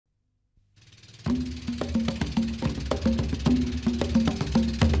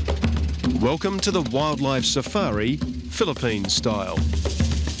Welcome to the wildlife safari, Philippine style.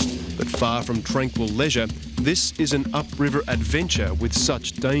 But far from tranquil leisure, this is an upriver adventure with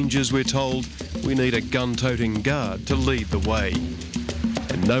such dangers, we're told, we need a gun-toting guard to lead the way.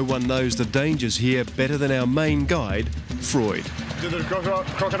 And no one knows the dangers here better than our main guide, Freud. Do the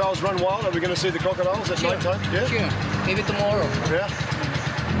crocodiles run wild? Are we going to see the crocodiles at night time? Yeah? Sure, maybe tomorrow. Yeah.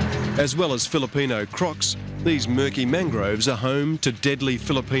 As well as Filipino crocs, these murky mangroves are home to deadly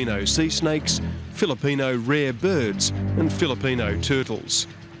Filipino sea snakes, Filipino rare birds and Filipino turtles.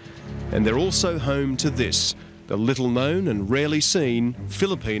 And they're also home to this, the little-known and rarely seen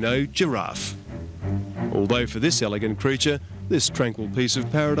Filipino giraffe. Although for this elegant creature, this tranquil piece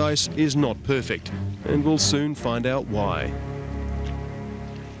of paradise is not perfect, and we'll soon find out why.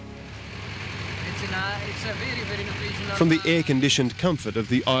 It's a very occasional... From the air-conditioned comfort of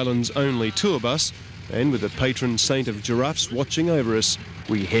the island's only tour bus, and with the patron saint of giraffes watching over us,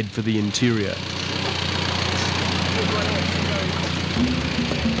 we head for the interior.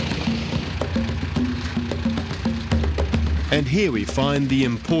 And here we find the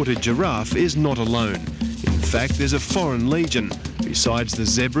imported giraffe is not alone. In fact, there's a foreign legion. Besides the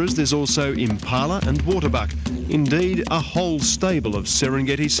zebras, there's also impala and waterbuck. Indeed, a whole stable of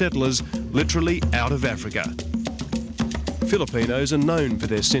Serengeti settlers, literally out of Africa. Filipinos are known for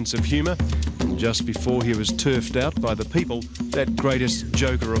their sense of humour, and just before he was turfed out by the people, that greatest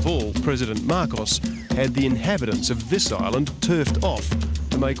joker of all, President Marcos, had the inhabitants of this island turfed off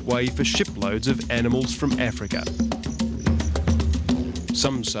to make way for shiploads of animals from Africa.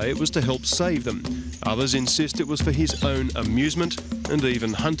 Some say it was to help save them. Others insist it was for his own amusement and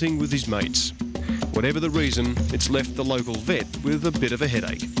even hunting with his mates. Whatever the reason, it's left the local vet with a bit of a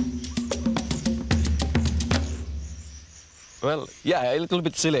headache. Well, yeah, a little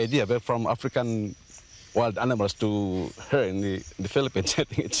bit silly idea, but from African wild animals to her in the Philippines, I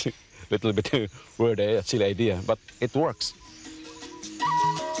think it's a little bit weird, a silly idea, but it works.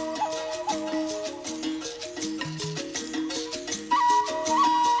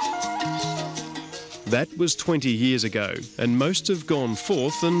 That was 20 years ago, and most have gone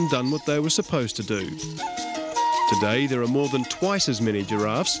forth and done what they were supposed to do. Today there are more than twice as many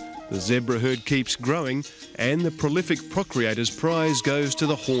giraffes, the zebra herd keeps growing, and the prolific procreators prize goes to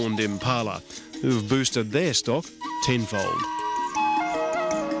the horned impala, who've boosted their stock tenfold.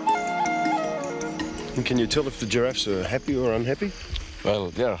 And can you tell if the giraffes are happy or unhappy? Well,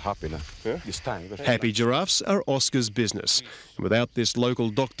 they're happy now, yeah? This time. Happy giraffes are Oscar's business. And without this local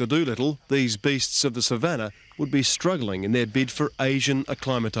Dr. Dolittle, these beasts of the savannah would be struggling in their bid for Asian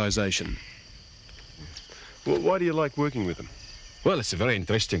acclimatisation. Well, why do you like working with them? Well, it's very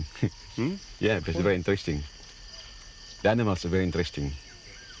interesting. Yeah, it's very interesting. The animals are very interesting.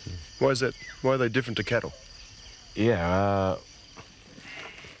 Why is that? Why are they different to cattle? Yeah.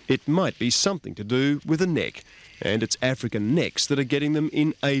 It might be something to do with the neck, and it's African necks that are getting them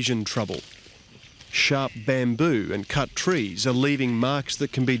in Asian trouble. Sharp bamboo and cut trees are leaving marks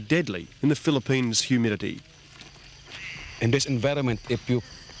that can be deadly in the Philippines' humidity. In this environment, if you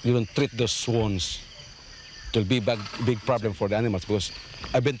don't treat those swans, it will be a big problem for the animals because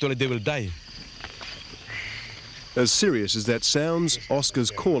eventually they will die. As serious as that sounds, Oscar's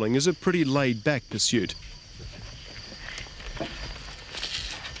calling is a pretty laid-back pursuit.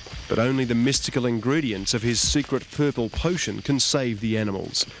 But only the mystical ingredients of his secret purple potion can save the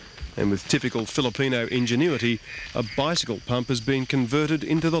animals. And with typical Filipino ingenuity, a bicycle pump has been converted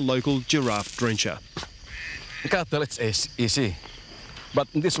into the local giraffe drencher. Cattle, it's easy. But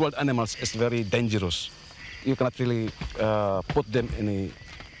in these wild animals, it's very dangerous. You cannot really put them in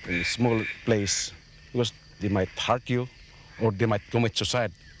a small place because they might hurt you or they might commit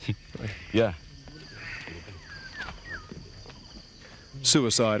suicide. Yeah.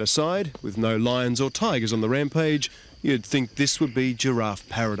 Suicide aside, with no lions or tigers on the rampage, you'd think this would be giraffe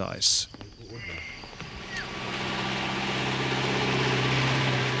paradise.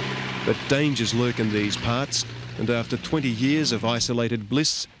 But dangers lurk in these parts, and after 20 years of isolated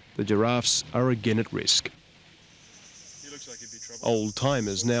bliss, the giraffes are again at risk.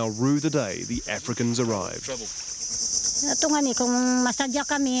 Old-timers now rue the day the Africans arrived. Ito nga ni, kung masadya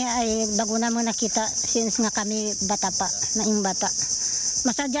kami ay bago na mo nakita since nga kami bata pa, naing bata.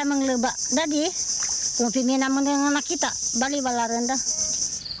 Masadya mang luba. Daddy, kung pimina mo na nakita, bali wala rin da.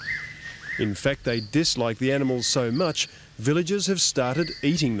 In fact, they dislike the animals so much, villagers have started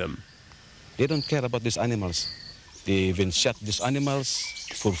eating them. They don't care about these animals. They even shot these animals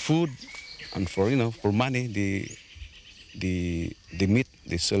for food and for, for money. The meat,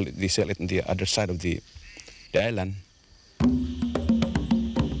 they sell it on the other side of the island.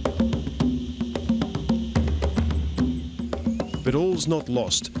 But all's not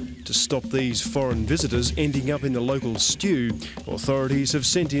lost. To To stop these foreign visitors ending up in the local stew, authorities have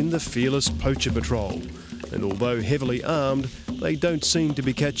sent in the Fearless Poacher Patrol. And although heavily armed, they don't seem to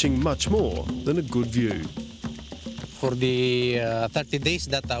be catching much more than a good view. For the 30 days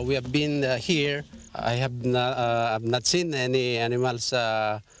that we have been here, I have not seen any animals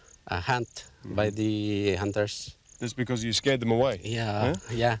hunt by the hunters. That's because you scared them away? Yeah, huh?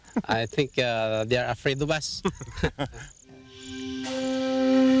 Yeah. I think they are afraid of us.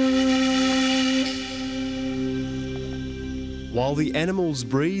 While the animals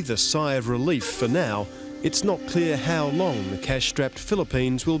breathe a sigh of relief for now, it's not clear how long the cash-strapped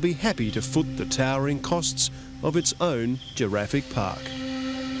Philippines will be happy to foot the towering costs of its own Giraffic Park.